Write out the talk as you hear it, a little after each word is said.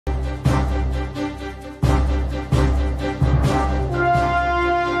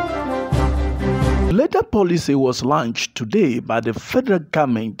Leather policy was launched today by the federal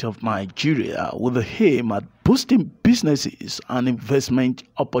government of Nigeria with the aim at boosting businesses and investment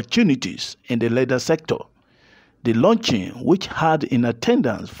opportunities in the leather sector. The launching, which had in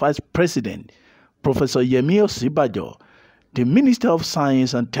attendance Vice President Professor Yemi Osibajo, the Minister of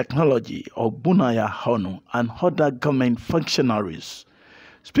Science and Technology Ogbunaya Honu, and other government functionaries.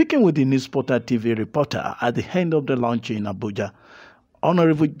 Speaking with the Newsporter TV reporter at the end of the launch in Abuja,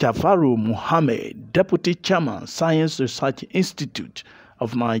 Honorable Jafaru Mohammed, Deputy Chairman, Science Research Institute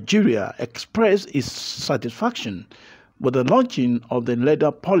of Nigeria, expressed his satisfaction with the launching of the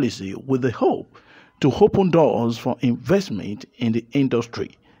leather policy with the hope to open doors for investment in the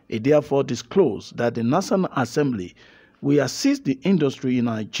industry. He therefore disclosed that the National Assembly will assist the industry in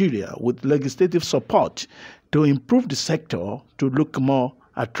Nigeria with legislative support to improve the sector to look more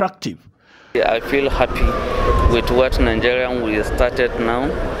attractive. I feel happy with what Nigeria we started now.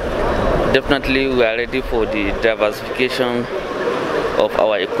 Definitely we are ready for the diversification of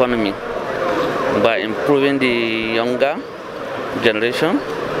our economy by improving the younger generation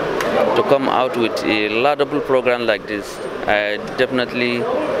to come out with a laudable program like this. I definitely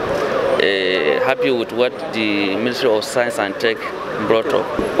happy with what the Ministry of Science and Tech brought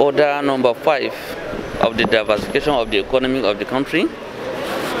up. Order number 5 of the diversification of the economy of the country.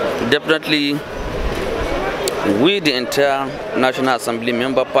 Definitely, we, the entire National Assembly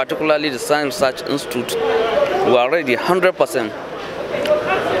member, particularly the Science Research Institute, we are ready 100%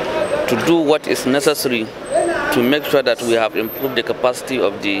 to do what is necessary to make sure that we have improved the capacity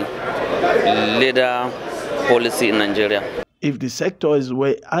of the leather policy in Nigeria. If the sector is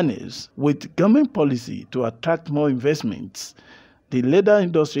well harnessed with government policy to attract more investments, the leather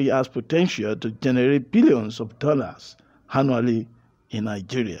industry has potential to generate billions of dollars annually in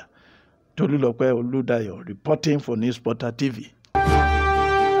Nigeria. Tolulope Oludayo reporting for Newsporter TV.